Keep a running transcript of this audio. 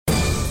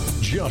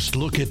Just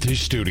look at this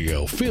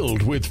studio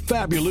filled with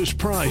fabulous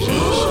prizes.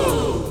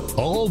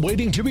 All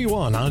waiting to be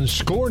won on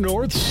Score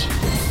North's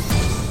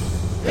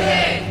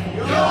Pick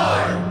Your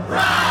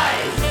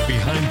Prize!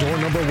 Behind door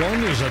number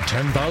 1 is a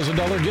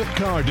 $10,000 gift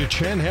card to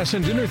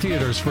Chanhassen Dinner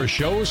Theaters for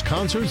shows,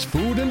 concerts,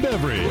 food, and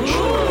beverage.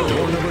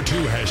 Door number 2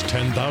 has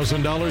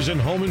 $10,000 in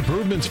home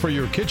improvements for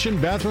your kitchen,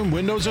 bathroom,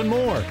 windows, and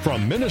more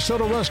from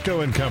Minnesota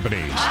Rusco and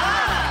Companies.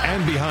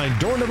 And behind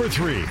door number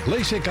 3,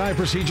 LASIK eye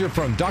procedure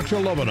from Dr.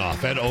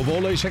 Lovenoff at Ovo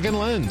LASIK and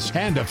Lens.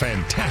 And a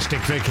fantastic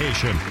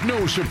vacation.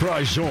 No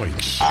surprise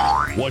zoinks.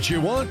 What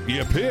you want,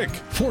 you pick.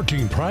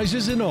 14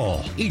 prizes in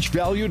all, each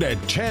valued at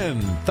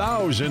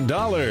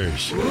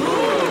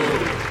 $10,000.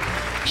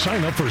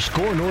 Sign up for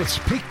Score North's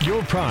Pick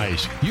Your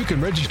Prize. You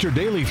can register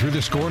daily through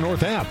the Score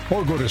North app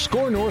or go to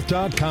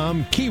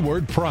scorenorth.com,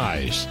 keyword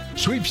prize.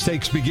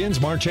 Sweepstakes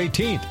begins March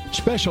 18th.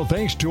 Special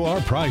thanks to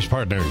our prize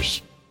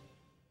partners.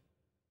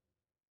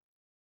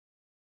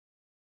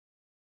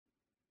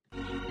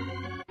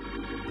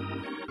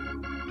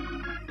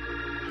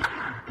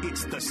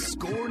 It's the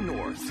Score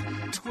North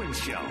Twin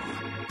Show.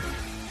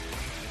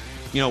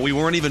 You know, we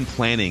weren't even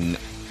planning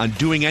on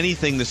doing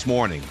anything this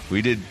morning.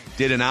 We did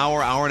an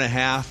hour and a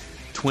half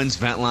Twins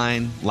Vent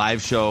Line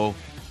live show.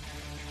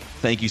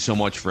 Thank you so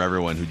much for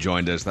everyone who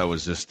joined us. That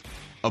was just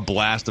a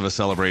blast of a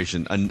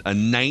celebration. A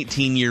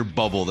 19-year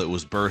bubble that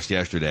was burst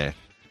yesterday.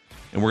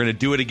 And we're going to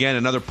do it again,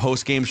 another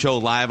post-game show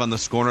live on the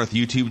Score North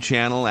YouTube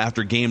channel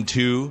after Game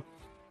 2.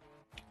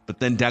 But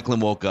then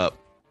Declan woke up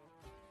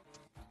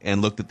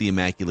and looked at the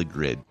Immaculate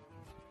grid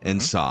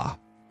and saw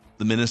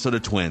the Minnesota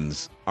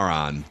Twins are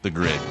on the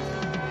grid.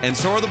 And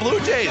so are the Blue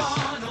Jays.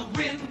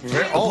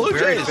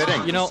 Very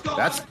fitting. You know,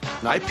 that's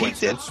I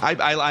peeked it.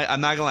 I'm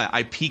not gonna lie.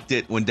 I peeked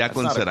it when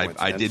Declan said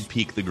I did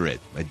peek the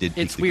grid. I did.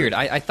 It's weird.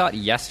 I thought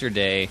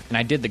yesterday, and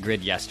I did the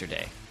grid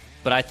yesterday,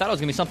 but I thought it was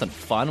gonna be something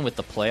fun with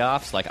the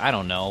playoffs. Like, I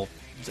don't know,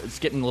 it's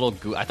getting a little.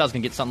 I thought it was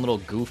gonna get something a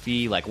little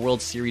goofy, like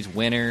World Series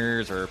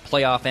winners or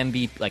playoff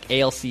MVP, like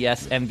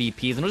ALCS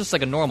MVPs, and it was just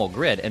like a normal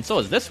grid. And so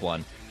is this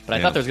one. But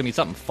I thought there was gonna be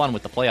something fun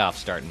with the playoffs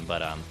starting,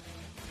 but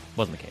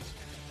wasn't the case.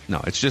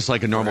 No, it's just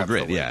like a normal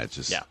grid. Yeah, it's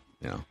just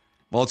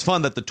Well, it's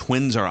fun that the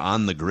Twins are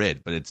on the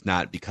grid, but it's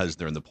not because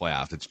they're in the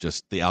playoffs. It's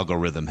just the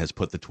algorithm has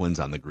put the Twins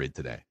on the grid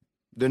today.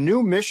 The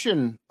new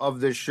mission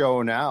of this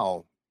show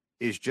now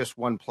is just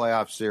one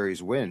playoff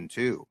series win,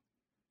 too,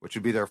 which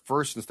would be their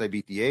first since they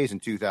beat the A's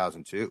in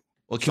 2002.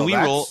 Well,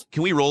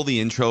 can we roll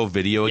the intro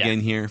video again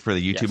here for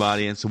the YouTube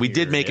audience? So we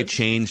did make a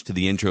change to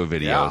the intro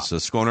video. Yeah. So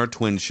Score North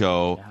Twin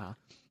Show,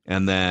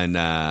 and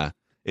then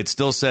it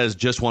still says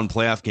just one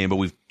playoff game, but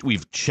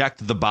we've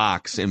checked the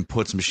box and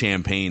put some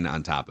champagne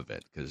on top of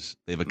it because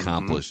they've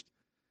accomplished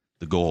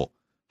the goal.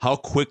 How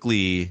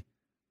quickly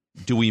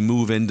do we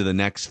move into the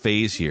next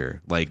phase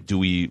here? Like,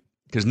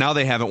 because now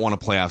they haven't won a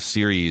playoff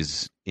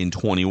series in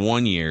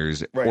 21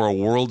 years or a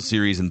World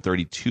Series in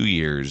 32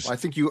 years. Well, I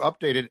think you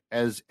update it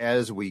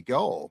as we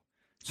go.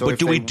 So but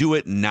do we do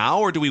it now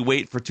or do we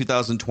wait for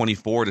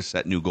 2024 to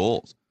set new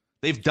goals?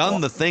 They've done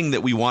the thing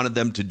that we wanted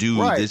them to do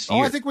this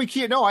year. I think we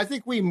can't. No, I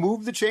think we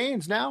move the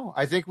chains now.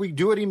 I think we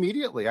do it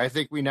immediately. I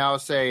think we now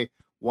say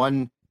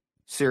one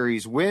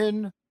series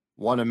win,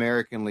 one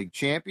American League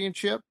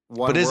championship.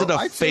 But is it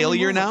a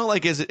failure now?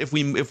 Like, is it if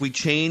we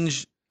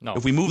change? No.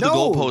 If we move the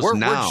goalposts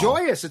now, we're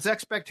joyous. It's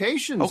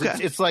expectations.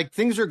 Okay. It's like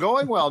things are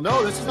going well.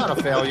 No, this is not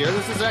a failure.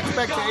 This is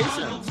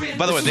expectations.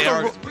 By the way,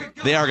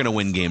 they are going to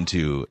win Game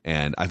 2,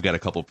 and I've got a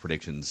couple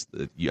predictions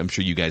that I'm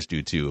sure you guys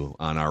do too.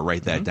 On our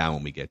write that down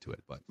when we get to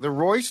it. But the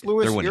Royce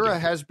Lewis era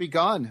has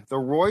begun. The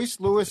Royce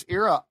Lewis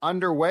era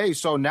underway.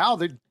 So now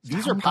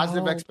these are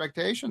positive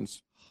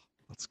expectations.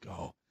 Let's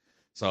go.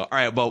 So all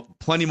right, well,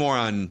 plenty more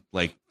on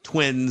like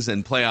Twins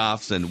and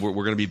playoffs, and we're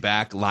going to be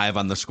back live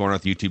on the Score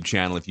North YouTube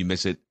channel. If you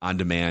miss it, on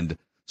demand,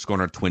 Score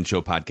North Twin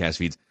Show podcast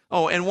feeds.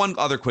 Oh, and one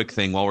other quick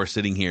thing while we're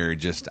sitting here,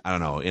 just, I don't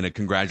know, in a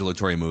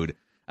congratulatory mood.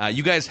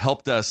 You guys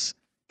helped us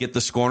get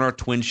the Score North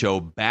Twin Show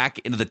back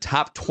into the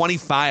top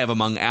 25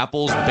 among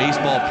Apple's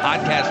baseball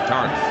podcast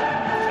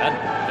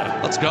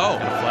charts. Let's go.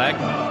 Got a flag?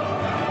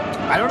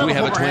 I don't know. Do we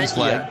have a Twins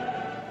flag?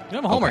 You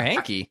don't have a Homer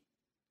Hanky.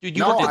 Dude,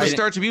 you worked at the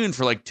Star Tribune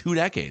for like 2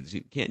 decades.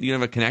 You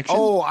have a connection?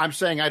 Oh, I'm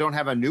saying I don't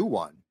have a new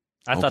one.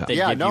 I thought they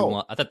give you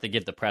one. I thought they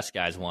give the press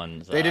guys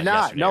ones. They did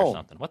not.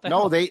 No. What the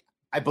hell?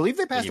 I believe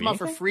they passed them out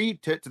for free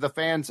to the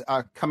fans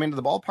coming to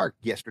the ballpark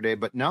yesterday.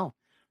 But no,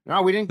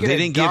 we didn't get. They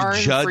didn't give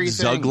Judd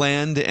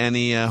Zugland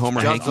any Homer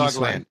Hanky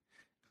swag.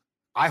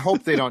 I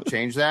hope they don't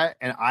change that.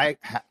 And I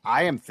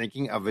am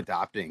thinking of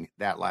adopting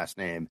that last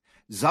name,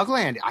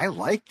 Zugland. I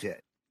liked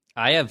it.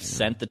 I have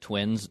sent the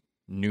Twins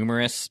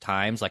numerous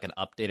times, like an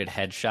updated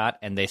headshot,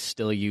 and they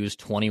still use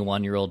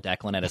 21-year-old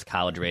Declan at his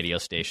college radio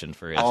station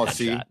for his headshot.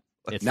 See,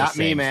 it's not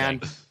me, man.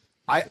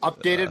 I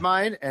updated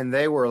mine, and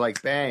they were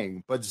like,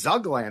 bang. But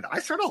Zugland, I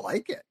sort of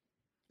like it.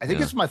 I think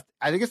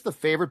it's the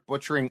favorite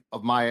butchering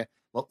of my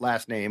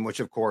last name, which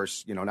of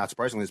course, not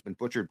surprisingly, has been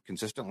butchered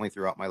consistently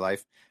throughout my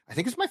life. I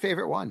think it's my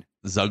favorite one.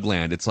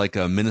 Zugland. It's like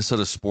a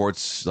Minnesota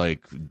sports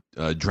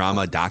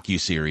drama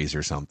docu-series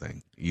or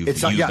something. You've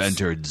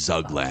entered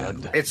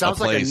Zugland. It sounds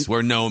a place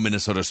where no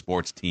Minnesota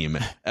sports team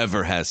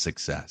ever has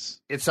success.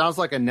 It sounds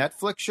like a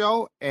Netflix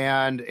show,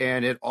 and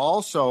it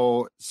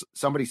also,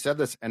 somebody said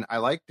this, and I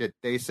liked it.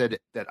 They said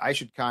that I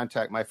should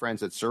contact my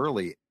friends at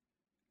Surly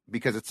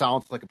because it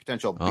sounds like a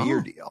potential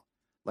beer deal,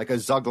 like a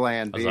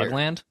Zugland beer.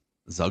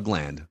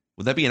 Zugland.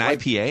 Would that be an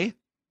IPA?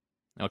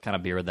 What kind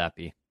of beer would that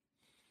be?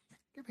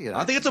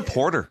 I think it's a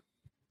porter.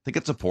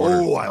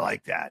 Oh, I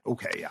like that.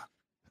 Okay, yeah.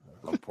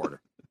 Love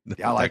porter.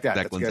 Yeah, I like that.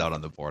 Declan's out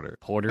on the porter.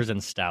 Porters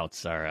and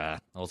stouts are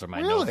those are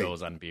my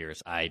no-goes on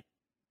beers. I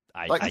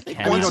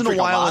can't. Once in a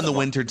while in the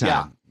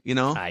wintertime,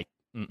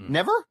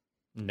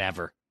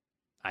 Never.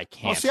 I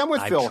can't. Oh, see, I'm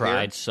with Phil I've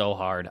tried here. so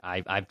hard.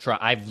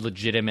 I've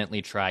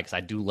legitimately tried because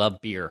I do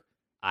love beer.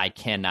 I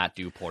cannot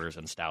do porters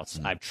and stouts.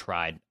 I've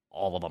tried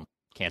all of them.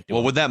 Can't do it.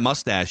 Well, with that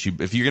mustache,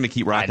 if you're going to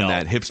keep rocking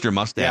that hipster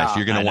mustache,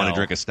 you're going to want to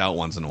drink a stout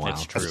once in a while.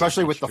 It's true.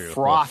 Especially with the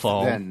froth.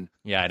 Foam. Then.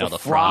 Yeah, I know the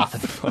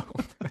froth.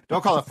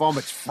 Don't call it foam.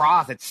 It's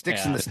froth. It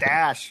sticks in the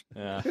stash.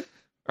 Yeah. All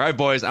right,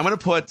 boys. I'm going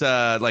to put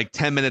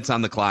 10 minutes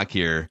on the clock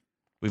here.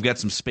 We've got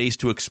some space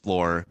to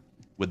explore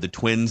with the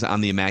Twins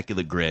on the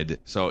Immaculate grid.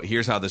 So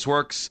here's how this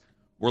works.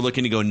 We're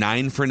looking to go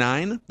 9 for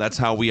 9. That's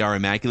how we are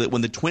Immaculate.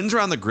 When the Twins are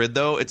on the grid,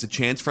 though, it's a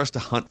chance for us to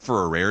hunt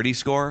for a rarity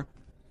score.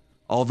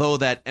 Although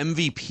that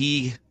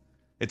MVP...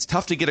 It's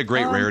tough to get a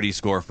great rarity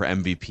score for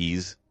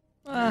MVPs.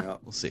 We'll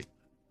see.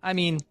 I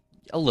mean,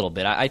 a little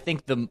bit. I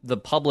think the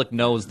public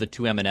knows the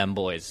two M&M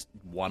boys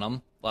won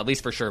them. Well, at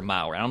least for sure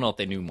Mauer. I don't know if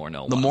they knew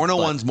Morneau. The Morneau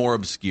one's more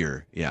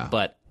obscure, yeah.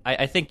 But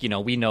I think,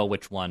 we know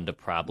which one to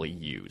probably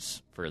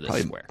use for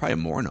this square.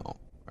 Probably Morneau,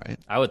 right?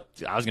 I was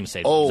going to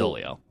say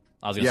Zolio.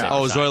 I was going to say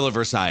Zoilo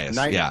Versailles.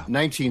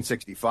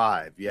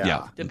 1965,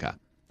 Yeah.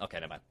 Okay,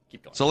 never mind.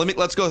 Keep going. So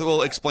let's go.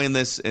 We'll explain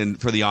this,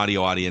 and for the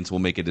audio audience, we'll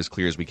make it as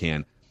clear as we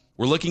can.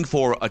 We're looking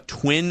for a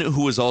twin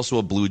who was also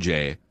a Blue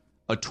Jay,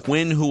 a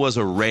twin who was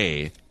a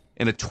Ray,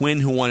 and a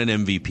twin who won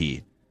an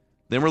MVP.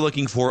 Then we're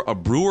looking for a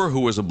Brewer who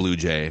was a Blue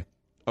Jay,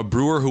 a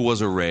Brewer who was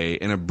a Ray,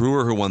 and a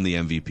Brewer who won the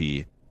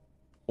MVP.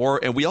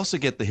 And we also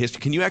get the history.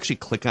 Can you actually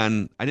click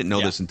on? I didn't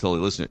know this until I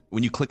listened.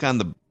 When you click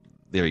on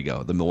there you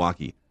go, the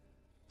Milwaukee.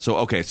 So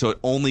it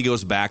only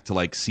goes back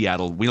to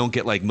Seattle. We don't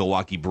get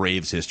Milwaukee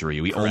Braves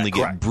history. We only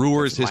get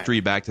Brewers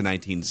history back to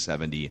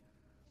 1970.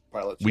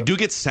 We do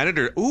get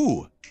Senator.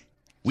 Ooh.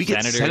 We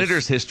get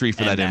Senators history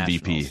for that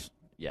MVP. Nationals.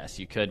 Yes,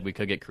 you could. We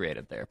could get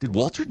creative there. Did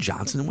Walter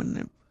Johnson win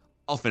it?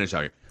 I'll finish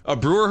out here. A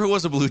Brewer who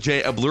was a Blue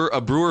Jay, a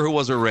Brewer who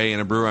was a Ray,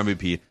 and a Brewer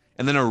MVP.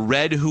 And then a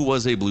Red who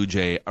was a Blue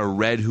Jay, a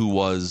Red who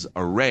was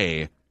a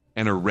Ray,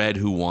 and a Red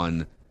who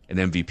won an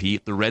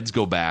MVP. The Reds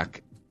go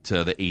back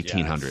to the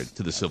 1800s,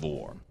 to the Civil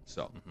War.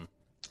 So,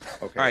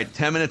 Okay. All right,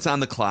 10 minutes on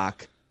the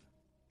clock.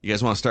 You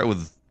guys want to start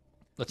with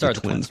Let's start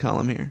the with Twins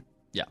column here?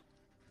 Yeah.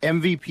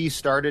 MVP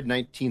started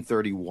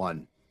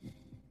 1931.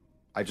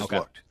 I just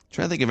looked. I'm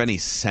trying to think of any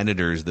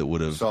Senators that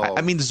would have.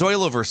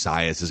 Zoilo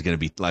Versailles is going to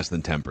be less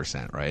than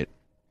 10%, right?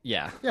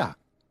 Yeah. Yeah.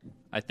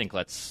 I think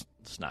let's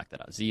knock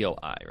that out.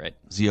 ZOI, right?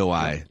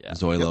 ZOI, Yeah.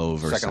 Zoilo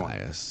Second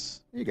Versailles.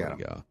 You got There him.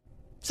 we go.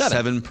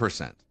 7%.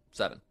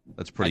 7%.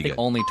 That's pretty I think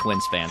good. only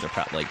Twins fans are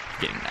probably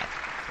getting that.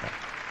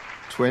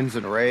 Twins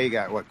and Ray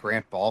got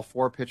Grant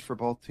Balfour pitched for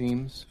both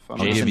teams.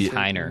 Jason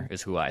Tyner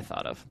is who I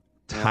thought of.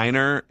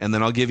 Tyner, and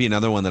then I'll give you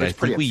another one that It's I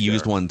think we pretty obscure.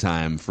 used one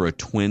time for a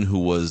twin who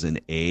was an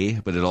A,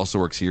 but it also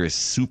works here. Is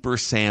Super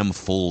Sam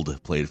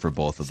Fuld played for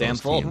both of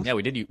those teams. Yeah,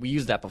 we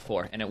used that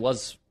before, and it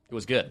was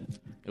good.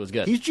 It was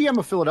good. He's GM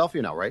of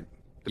Philadelphia now, right?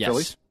 The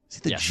Phillies?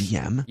 Is he the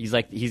GM?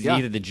 He's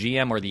either the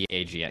GM or the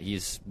AGM.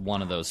 He's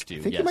one of those two.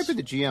 I think he might be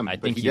the GM. I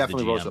but think he he's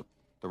definitely the rose GM. up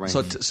the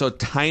ranks. So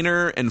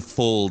Tyner and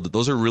Fuld,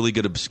 those are really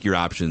good obscure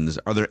options.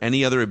 Are there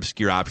any other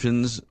obscure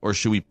options, or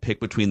should we pick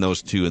between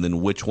those two, and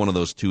then which one of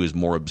those two is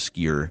more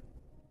obscure?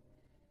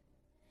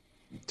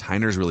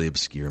 Tyner's really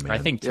obscure, man. I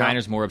think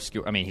Tyner's more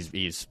obscure. I mean,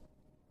 he's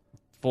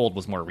Fuld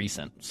was more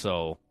recent,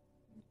 so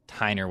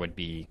Tyner would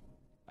be,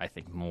 I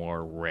think,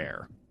 more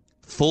rare.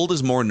 Fuld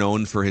is more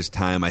known for his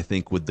time, I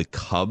think, with the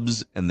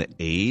Cubs and the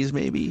A's,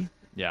 maybe.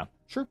 Yeah.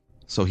 Sure.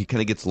 So he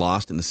kind of gets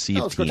lost in the sea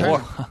of let's go teams.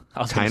 Tyner. I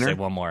was going to Tyner? say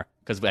one more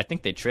because I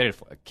think they traded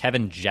for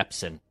Kevin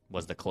Jepsen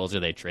was the closer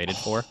they traded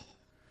for.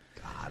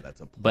 God,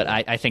 that's a. But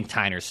I think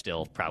Tyner's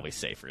still probably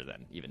safer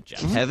than even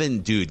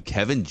Jepsen.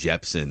 Kevin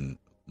Jepsen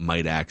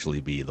might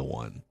actually be the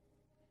one.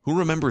 Who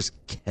remembers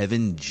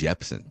Kevin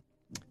Jepsen?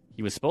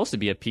 He was supposed to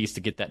be a piece to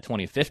get that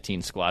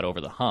 2015 squad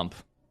over the hump,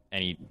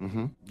 and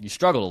he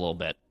struggled a little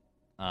bit.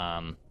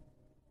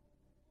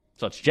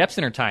 So it's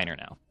Jepsen or Tyner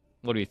now.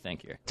 What do you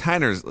think here?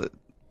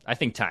 I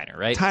think Tyner,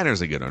 right?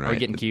 Tyner's a good one, right? Are we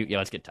getting cute? Yeah,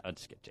 let's get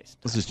Jason.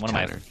 This is one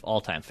Tyner. of my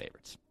all-time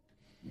favorites.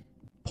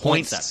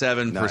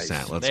 0.7%. Nice.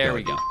 Let's There go.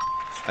 we go.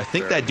 I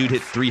think that dude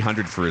hit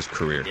 300 for his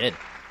career. He did.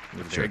 He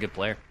was a very good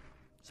player.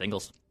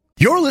 Singles.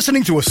 You're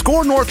listening to a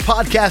Score North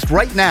podcast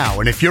right now,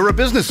 and if you're a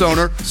business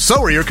owner,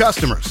 so are your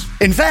customers.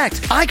 In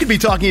fact, I could be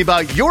talking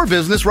about your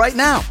business right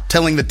now,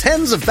 telling the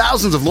tens of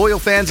thousands of loyal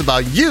fans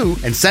about you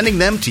and sending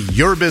them to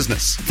your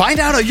business. Find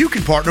out how you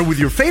can partner with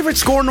your favorite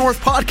Score North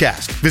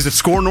podcast. Visit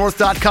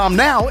scorenorth.com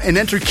now and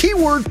enter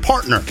keyword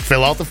partner.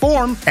 Fill out the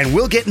form, and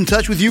we'll get in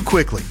touch with you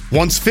quickly.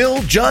 Once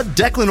Phil, Judd,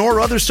 Declan, or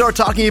others start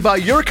talking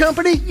about your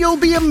company, you'll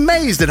be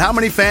amazed at how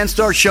many fans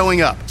start showing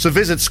up. So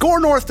visit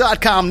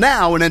scorenorth.com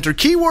now and enter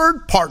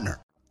keyword partner.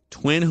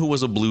 Twin who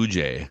was a Blue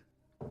Jay.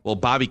 Well,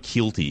 Bobby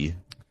Keelty,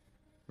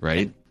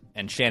 right?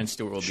 And Shannon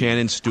Stewart will be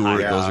Shannon Stewart,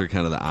 Yeah. those are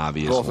kind of the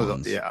obvious Both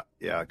ones. of them,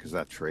 yeah, because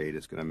that trade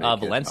is going to make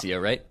Valencia,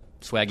 right?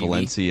 Swaggy V.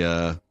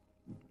 Valencia.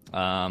 Yeah.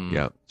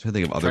 Trying to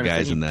think of other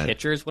guys in that.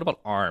 Pitchers. What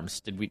about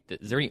arms?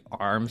 Is there any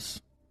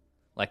arms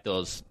like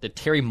those? Did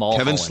Terry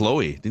Mulholland? Kevin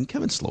Slowey. Didn't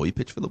Kevin Slowey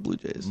pitch for the Blue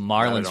Jays?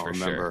 Marlins I for don't sure.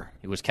 remember.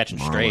 He was catching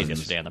strays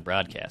yesterday on the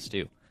broadcast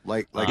too.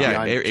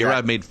 Yeah,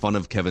 A-Rod made fun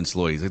of Kevin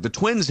Slowey. He's like, the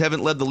Twins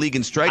haven't led the league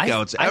in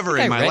strikeouts I ever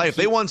think in I my read life.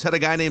 They once had a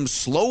guy named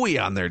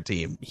Slowey on their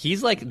team.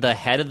 He's like the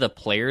head of the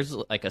players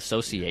like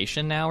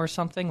association now or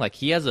something. Like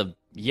he has an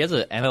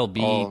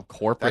MLB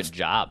corporate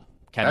job.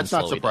 Kevin That's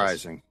not Slowey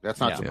surprising. does. That's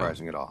not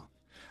surprising at all.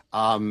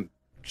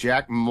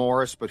 Jack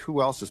Morris, but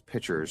who else is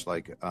pitchers?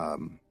 Like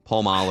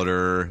Paul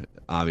Molitor,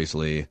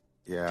 obviously.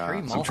 yeah. Terry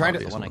I'm Mulholland trying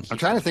is the one I to. keep I'm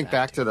trying to coming think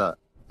back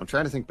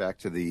back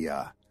to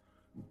the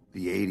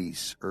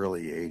 80s,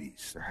 early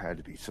 80s. There had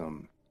to be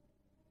some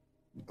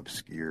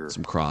obscure.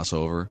 Some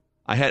crossover.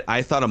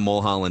 I thought of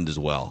Mulholland as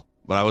well,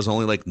 but I was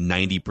only like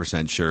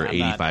 90% sure,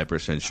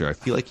 85% sure. I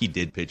feel like he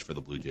did pitch for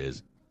the Blue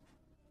Jays.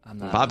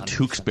 Bob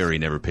Tewksbury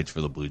never pitched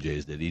for the Blue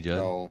Jays, did he,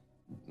 Joe?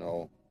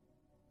 No.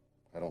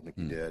 I don't think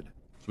he did.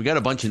 So we got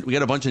a bunch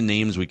of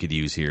names we could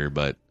use here,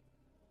 but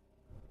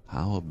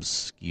how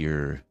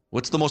obscure?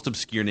 What's the most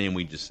obscure name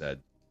we just said?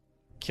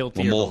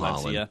 Kilty or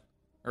Valencia,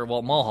 or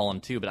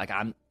Mulholland too. But like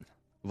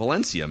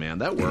Valencia, man,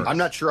 that works. I'm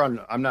not sure on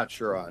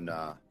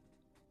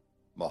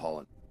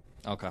Mulholland.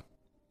 Okay.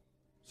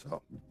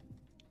 So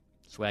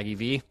Swaggy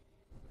V.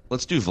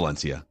 Let's do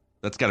Valencia.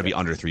 That's got to be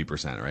under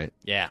 3%, right?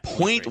 Yeah.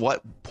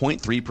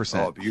 0.3%.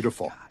 Oh,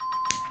 beautiful.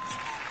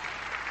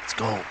 Let's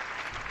go.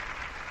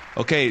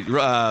 Okay,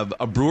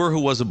 a Brewer who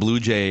was a Blue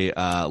Jay,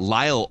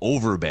 Lyle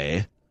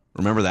Overbay.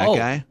 Remember that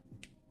guy?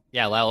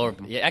 Yeah, Lyle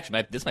Overbay. Yeah,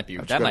 actually, this might be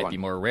be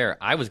more rare.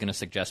 I was going to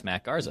suggest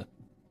Matt Garza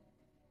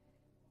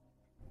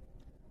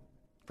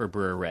for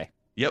Brewer Ray.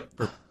 Yep.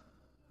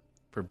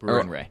 For Brewer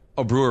and Ray.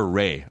 Oh, Brewer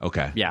Ray.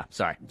 Okay. Yeah,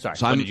 sorry. So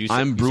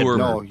I'm Brewer.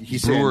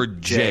 Brewer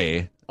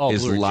J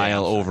is Brewer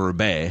Lyle J,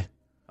 Overbay.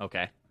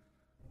 Okay.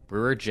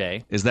 Brewer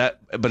J. That's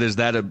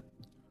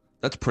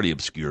pretty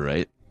obscure,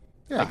 right?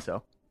 Yeah. I think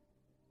so.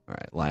 All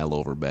right, Lyle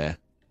Overbay.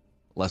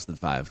 Less than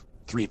 5.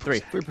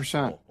 3%.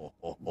 3%. Oh,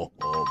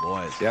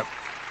 boys. Yep.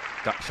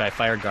 Should I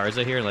fire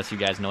Garza here unless you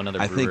guys know another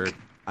Brewer?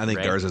 I think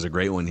Ray? Garza's a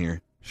great one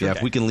here. Sure. Yeah,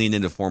 if we can lean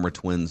into former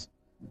Twins.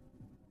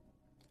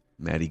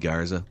 Matty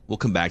Garza. We'll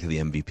come back to the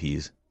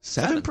MVPs.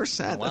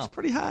 7%. Wow. That's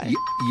pretty high.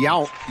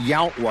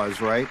 Yount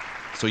was, right?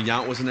 So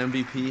Yount was an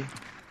MVP?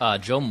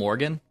 Joe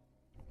Morgan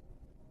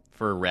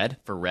for Red.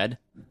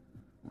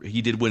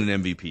 He did win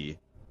an MVP.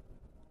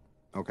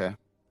 Okay.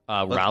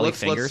 Raleigh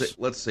Fingers.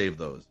 Let's save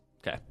those.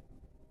 Okay.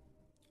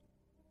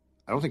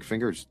 I don't think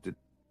Fingers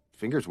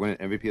win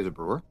an MVP as a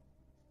Brewer?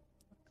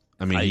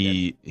 I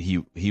mean,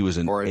 he was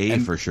an A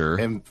for sure.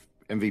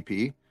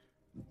 MVP.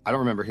 I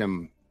don't remember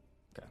him.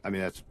 Okay. I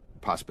mean, that's a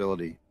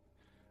possibility.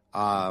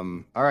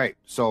 All right.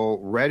 So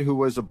Red, who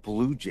was a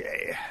Blue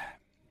Jay.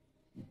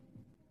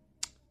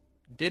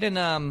 Didn't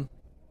Hunter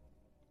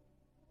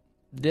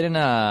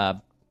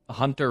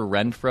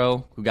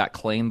Renfroe, who got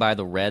claimed by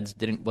the Reds,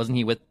 wasn't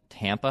he with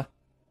Tampa?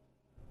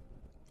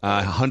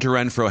 Hunter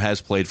Renfroe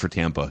has played for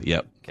Tampa.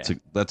 Yep. Okay.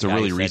 That's a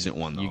really recent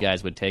one, though. You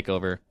guys would take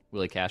over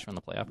Willie Cashman on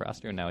the playoff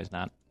roster, and now he's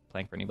not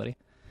playing for anybody.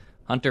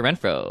 Hunter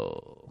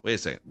Renfroe. Wait a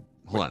second.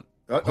 Hold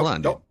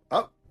on. Dude.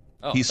 Oh,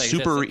 He's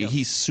super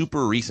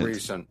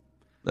recent.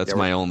 That's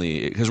my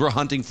only, because we're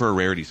hunting for a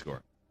rarity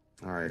score.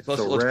 All right. So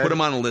let's put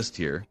him on a list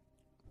here.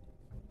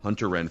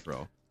 Hunter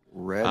Renfroe.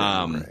 Red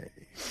and Ray.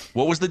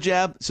 What was the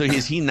jab? So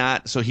is he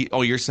not?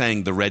 You're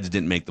saying the Reds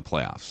didn't make the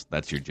playoffs.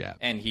 That's your jab.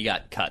 And he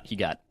got cut. He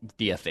got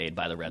DFA'd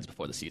by the Reds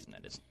before the season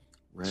ended.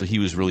 So he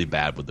was really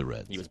bad with the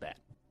Reds. He was bad.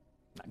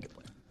 Not a good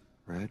player.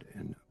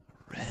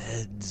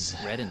 Reds.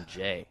 Red and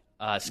J.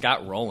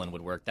 Scott Rowland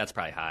would work. That's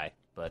probably high,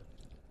 but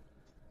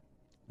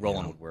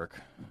Rowland would work.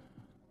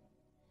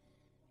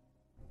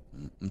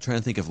 I'm trying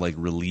to think of like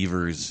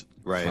relievers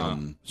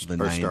from the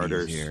 90s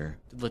starters here.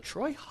 Did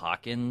LaTroy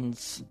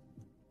Hawkins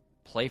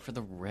play for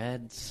the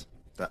Reds?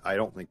 I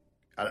don't think.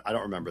 I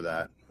don't remember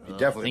that. He I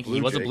definitely. think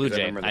he was a Blue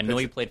Jay. I know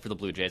he pitcher. played for the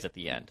Blue Jays at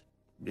the end.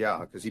 Yeah,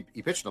 because he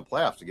pitched in the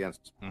playoffs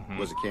against.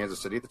 Was it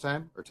Kansas City at the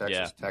time or Texas?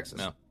 Yeah. Texas.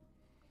 No.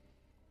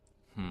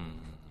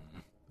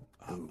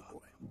 Oh boy.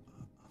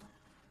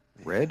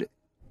 Red.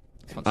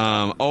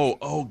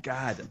 Oh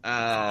God.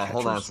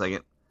 Hold on a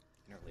second.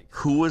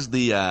 Who was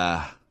the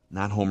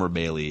not Homer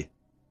Bailey?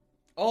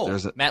 Oh,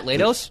 Matt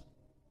Latos?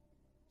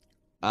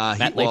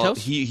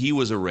 He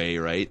was a Ray,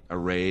 right? A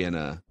Ray and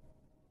a...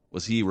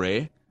 Was he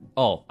Ray?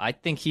 Oh, I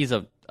think he's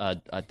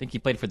I think he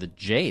played for the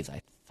Jays,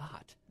 I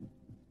thought.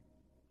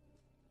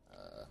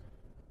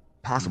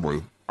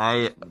 Possibly.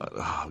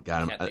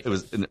 It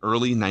was in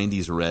early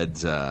 90s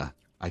Reds.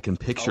 I can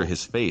picture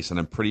his face, and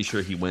I'm pretty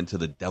sure he went to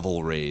the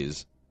Devil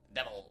Rays.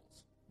 Devils.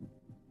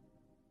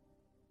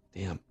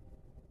 Damn.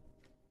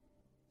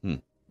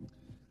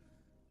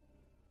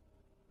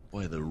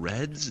 Boy, the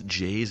Reds,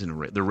 Jays,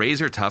 and the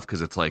Rays are tough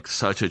because it's like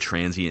such a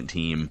transient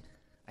team.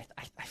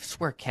 I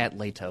swear Cat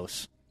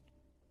Latos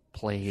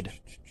played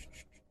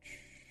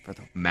for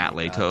the Matt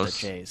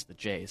Latos. The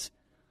Jays.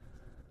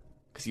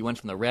 Because he went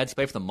from the Reds,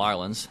 played for the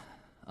Marlins.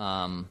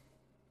 Matt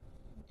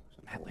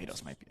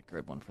Latos might be a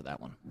good one for that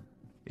one.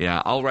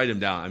 Yeah, I'll write him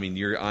down. I mean,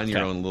 you're on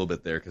your own a little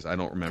bit there because I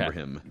don't remember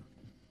him.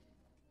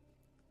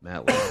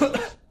 Matt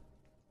Latos.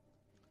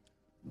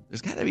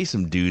 There's got to be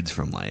some dudes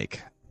from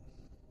like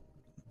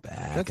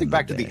I think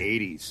back to the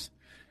 80s.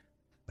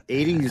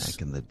 80s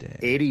back in the day.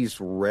 80s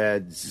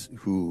Reds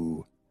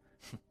who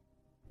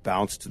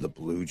bounced to the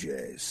Blue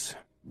Jays.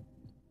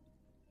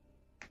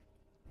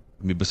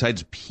 I mean,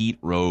 besides Pete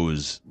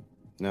Rose,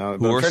 no,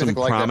 who are some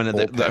like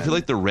prominent... I feel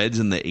like the Reds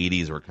in the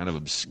 80s were kind of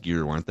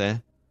obscure, weren't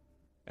they?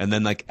 And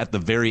then, like, at the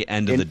very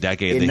end of the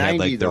decade, they had,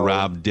 like, the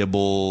Rob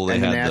Dibble.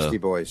 And the Nasty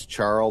Boys.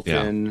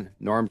 Charlton,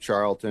 Norm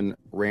Charlton,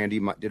 Randy...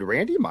 Did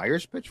Randy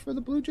Myers pitch for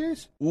the Blue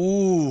Jays?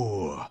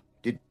 Ooh.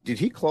 Did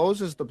he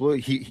close as the Blue...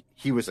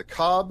 He was a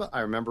Cub.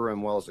 I remember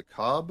him well as a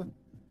Cub.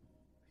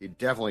 He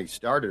definitely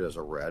started as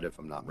a Red, if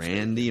I'm not mistaken.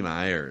 Randy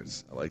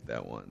Myers. I like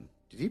that one.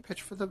 Did he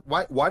pitch for the...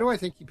 Why do I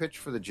think he pitched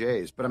for the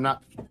Jays? But I'm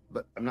not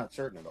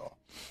certain at all.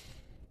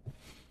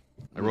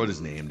 I wrote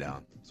his name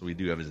down, so we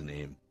do have his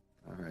name.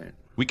 All right.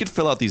 We could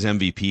fill out these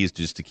MVPs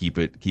just to keep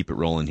it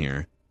rolling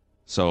here.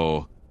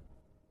 So,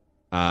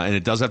 and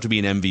it does have to be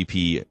an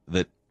MVP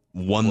that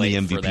won the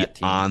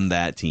MVP on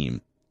that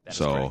team. That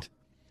so,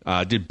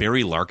 did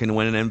Barry Larkin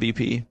win an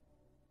MVP?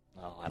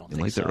 Oh, I don't in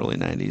think like so. the early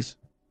 90s?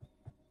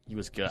 He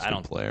was good. He's a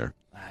good player.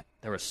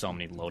 There were so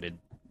many loaded.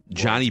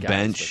 Johnny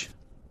Bench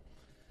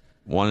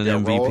won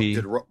an MVP.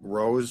 Did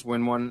Rose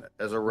win one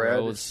as a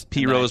Red?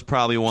 P. Rose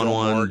probably won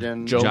one.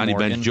 Morgan. Johnny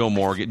Bench, Joe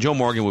Morgan. Joe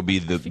Morgan would be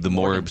the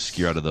more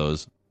obscure out of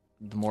those.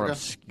 The more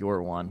obscure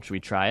one. Should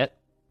we try it?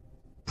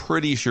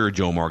 Pretty sure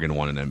Joe Morgan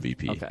won an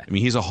MVP. Okay. I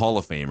mean, he's a Hall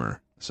of Famer,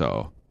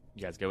 so.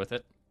 You guys go with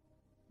it?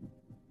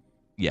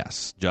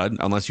 Yes. Judd,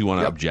 unless you want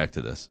to object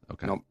to this.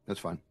 Okay. Nope, that's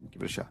fine.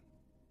 Give it a shot.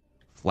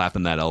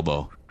 Flapping that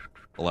elbow.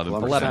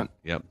 11%.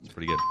 Yep, it's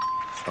pretty good.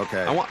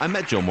 Okay. I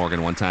met Joe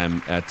Morgan one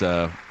time at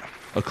a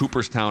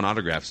Cooperstown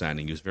autograph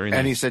signing. He was very nice.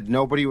 And he said,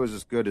 nobody was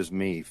as good as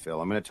me,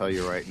 Phil. I'm going to tell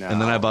you right now. And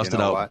then I busted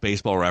out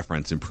Baseball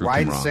Reference and proved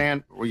him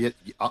wrong.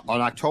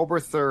 On October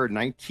 3rd,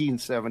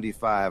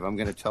 1975, I'm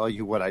going to tell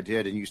you what I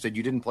did. And you said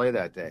you didn't play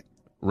that day.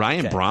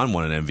 Ryan Braun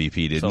won an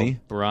MVP, didn't he?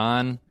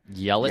 Braun,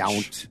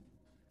 Yelich.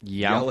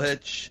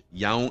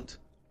 Yount.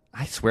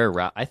 I swear,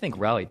 I think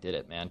Raleigh did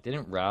it, man.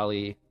 Didn't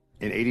Raleigh...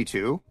 In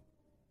 82?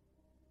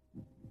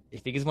 I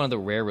think he's one of the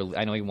rare...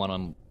 I know he won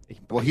on...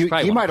 Well, he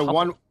might have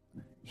won...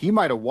 He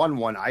might have won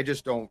one. I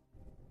just don't.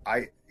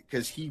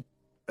 Because he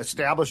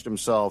established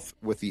himself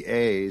with the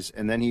A's,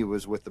 and then he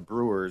was with the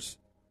Brewers.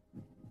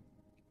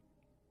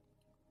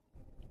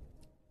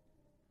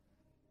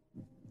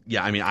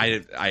 Yeah, I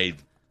mean,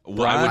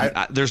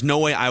 there's no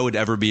way I would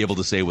ever be able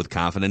to say with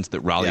confidence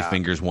that Raleigh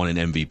Fingers won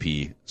an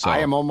MVP. So I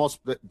am almost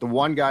the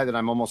one guy that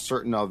I'm almost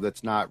certain of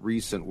that's not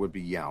recent would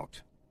be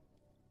Yount.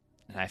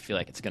 And I feel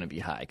like it's going to be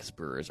high because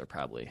Brewers are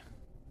probably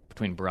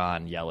between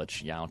Braun,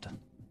 Yelich, Yount.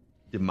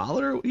 Did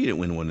Mahler? He didn't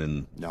win one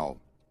in... No.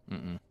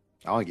 Mm-mm.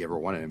 I don't think he ever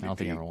won an MVP. I don't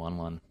think he ever won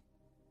one.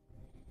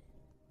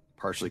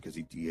 Partially because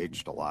he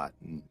DH'd a lot,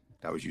 and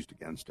that was used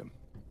against him.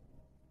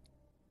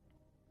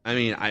 I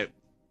mean,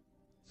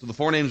 so the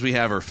four names we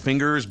have are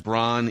Fingers,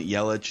 Braun,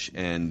 Yelich,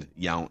 and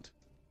Yount.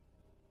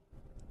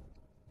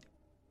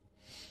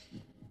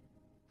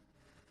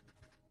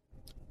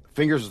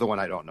 Fingers is the one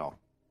I don't know.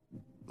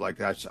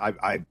 Like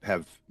I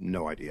have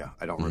no idea.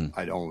 I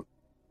don't.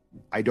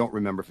 I don't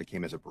remember if it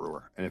came as a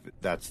Brewer, and if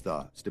that's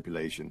the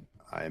stipulation,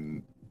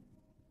 I'm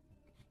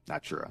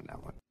not sure on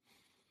that one.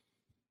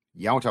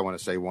 Yount, I want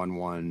to say won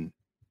one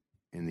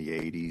in the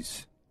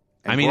 80s.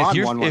 And I mean,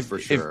 Braun won one for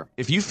sure.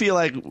 If you feel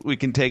like we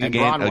can take a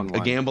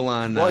gamble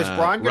on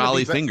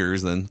Raleigh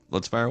Fingers, then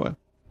let's fire away.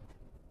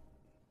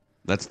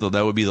 That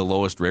would be the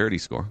lowest rarity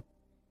score.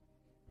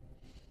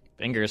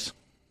 Fingers.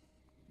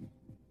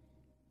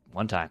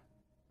 One time.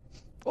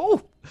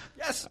 Oh,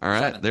 yes. All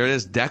right, 7. There it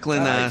is.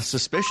 Declan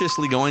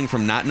suspiciously going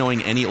from not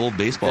knowing any old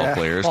baseball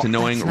players to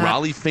knowing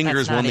Raleigh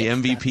Fingers won the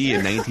MVP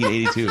in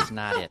 1982. That's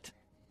not it.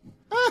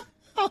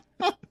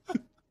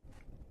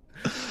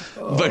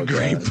 But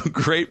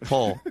great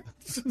pull.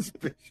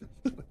 Suspicious.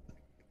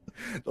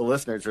 The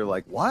listeners are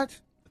like, what?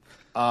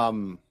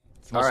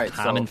 It's the most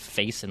common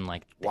face in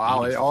like.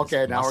 Wow.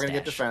 Okay. Now we're gonna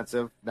get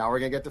defensive. Let's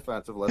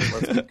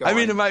keep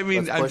going.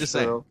 I'm just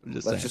saying.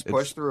 Let's just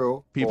push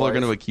through. People are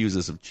going to accuse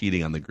us of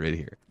cheating on the grid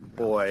here.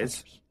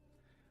 Boys.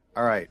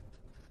 All right.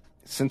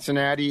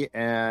 Cincinnati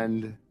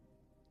and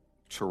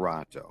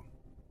Toronto.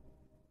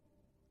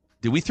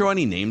 Did we throw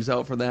any names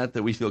out for that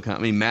we feel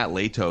confident? I mean, Matt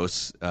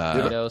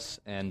Latos.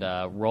 And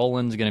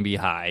Roland's going to be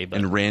high. But...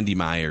 And Randy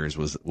Myers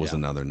was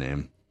another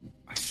name.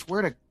 I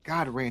swear to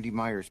God, Randy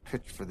Myers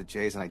pitched for the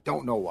Jays, and I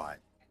don't know why.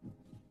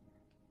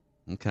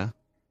 Okay.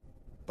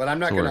 But I'm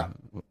not gonna.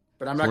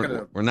 But I'm not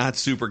gonna. We're not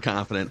super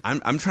confident.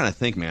 I'm trying to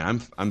think,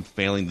 man. I'm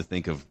failing to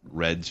think of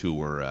Reds who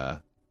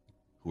were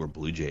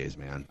Blue Jays,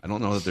 man. I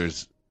don't know that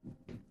there's.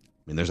 I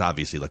mean, there's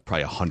obviously like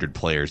probably 100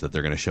 players that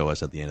they're going to show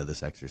us at the end of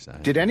this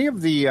exercise. Did any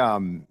of the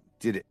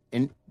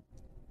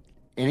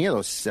any of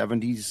those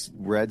 70s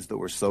Reds that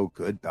were so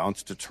good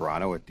bounce to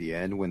Toronto at the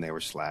end when they were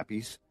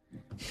slappies?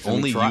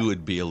 Only you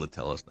would be able to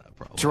tell us that,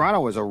 probably.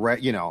 Toronto was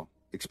a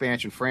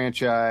expansion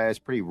franchise,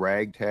 pretty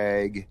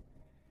ragtag,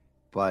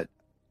 but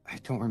I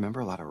don't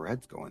remember a lot of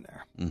Reds going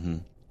there.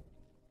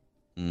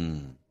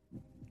 Mm-hmm.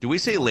 Do we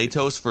say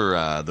Latos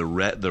for the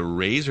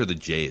Rays or the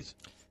Jays?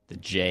 The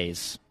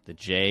Jays. The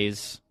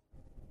Jays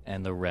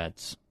and the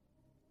Reds.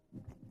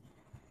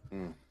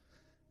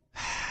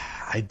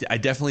 I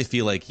definitely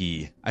feel like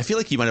he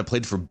might have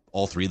played for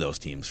all three of those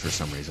teams for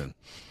some reason.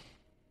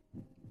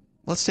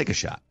 Let's take a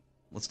shot.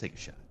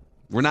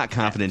 We're not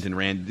confident in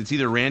Randy. It's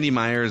either Randy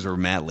Myers or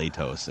Matt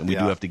Latos, and we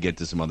do have to get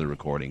to some other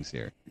recordings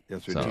here.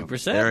 Yes, we so, do.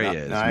 There he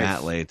is, nice. Matt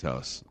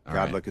Latos. All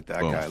right. Look at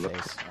that Boom. guy. Look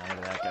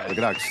at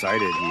how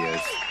excited he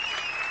is.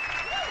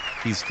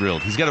 He's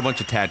thrilled. He's got a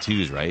bunch of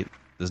tattoos, right?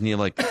 Doesn't he have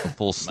like a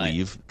full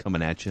sleeve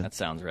coming at you? That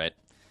sounds right.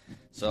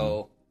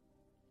 So,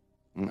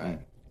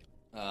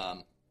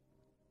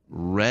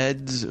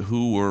 Reds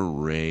who were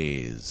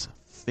Rays,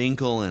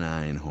 Finkel and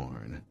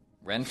Einhorn.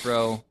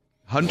 Renfroe.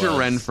 Hunter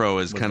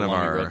Renfroe is kind of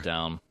our. Wrote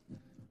down.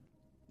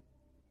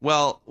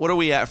 Well, what are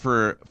we at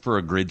for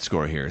a grid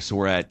score here? So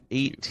we're at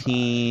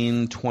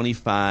 18,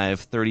 25,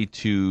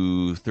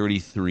 32,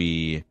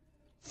 33,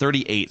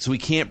 38. So we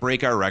can't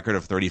break our record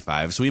of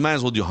 35. So we might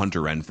as well do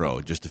Hunter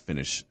Renfroe just to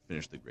finish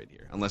the grid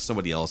here, unless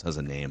somebody else has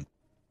a name.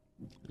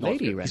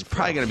 Lady Renfroe. He's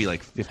probably going to be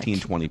like 15,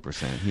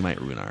 20%. He might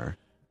ruin our.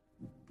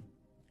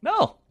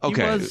 No.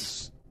 Okay.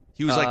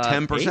 He was like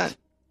 10%.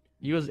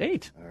 He was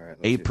 8. All right,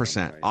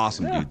 8%.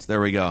 Awesome, dudes. There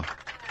we go.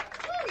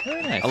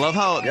 Very nice. I love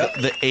how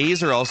the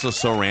A's are also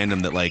so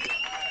random that, like,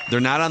 they're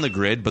not on the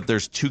grid, but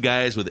there's two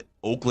guys with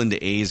Oakland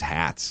A's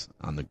hats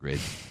on the grid.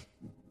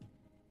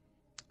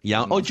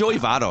 Yeah. Oh, Joey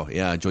Votto.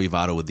 Yeah, Joey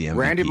Votto with the MVP.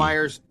 Randy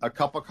Myers, a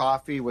cup of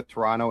coffee with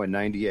Toronto in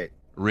 '98.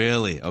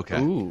 Really?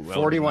 Okay. Ooh,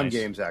 41 nice.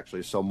 games,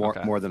 actually, so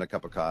more than a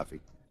cup of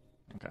coffee.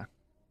 Okay.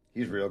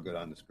 He's real good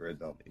on this grid,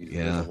 though.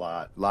 Yeah. There's a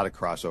lot of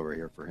crossover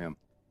here for him.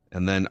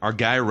 And then our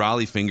guy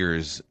Raleigh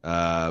Fingers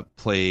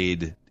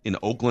played in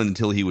Oakland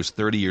until he was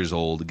 30 years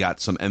old, got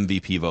some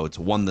MVP votes,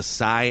 won the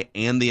Cy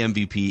and the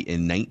MVP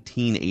in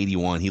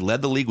 1981. He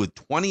led the league with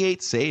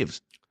 28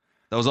 saves.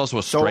 That was also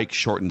a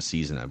strike-shortened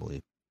season, I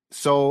believe.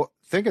 So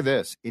think of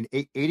this. In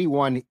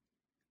 81,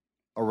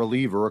 a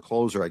reliever, a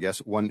closer, I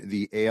guess, won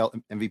the AL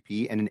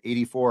MVP, and in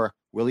 84,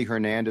 Willie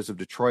Hernandez of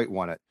Detroit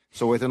won it.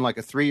 So within like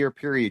a 3-year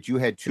period, you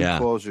had two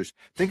closers.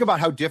 Think about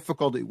how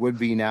difficult it would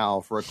be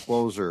now for a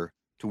closer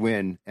to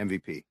win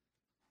MVP.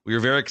 We were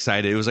very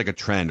excited. It was like a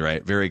trend,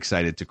 right? Very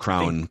excited to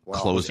crown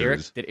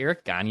closers. Did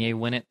Eric Gagne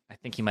win it? I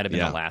think he might have been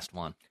the last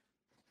one.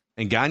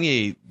 And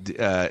Gagne,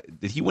 did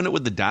he win it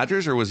with the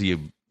Dodgers, or was he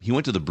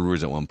went to the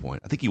Brewers at one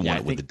point? I think he won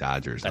it with the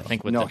Dodgers. I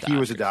think with the Dodgers. He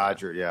was a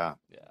Dodger, yeah.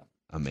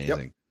 Amazing.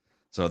 Yep.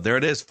 So there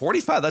it is,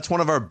 45. That's one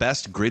of our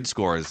best grid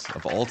scores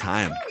of all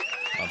time.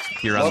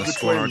 Here on the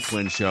Score North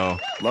Twins show.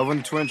 Love when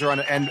the Twins are on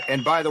it.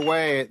 And by the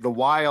way, the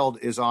Wild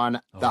is on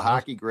the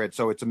hockey grid,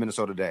 so it's a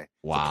Minnesota day.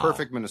 Wow. It's a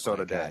perfect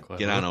Minnesota day.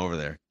 Get on over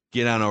there.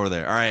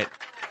 All right.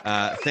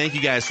 Thank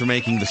you guys for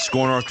making the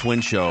Score North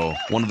Twins show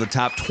one of the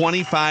top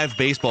 25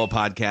 baseball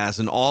podcasts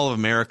in all of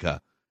America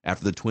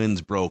after the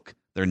Twins broke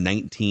their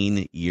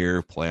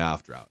 19-year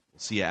playoff drought. We'll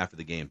see you after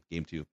the game, Game 2.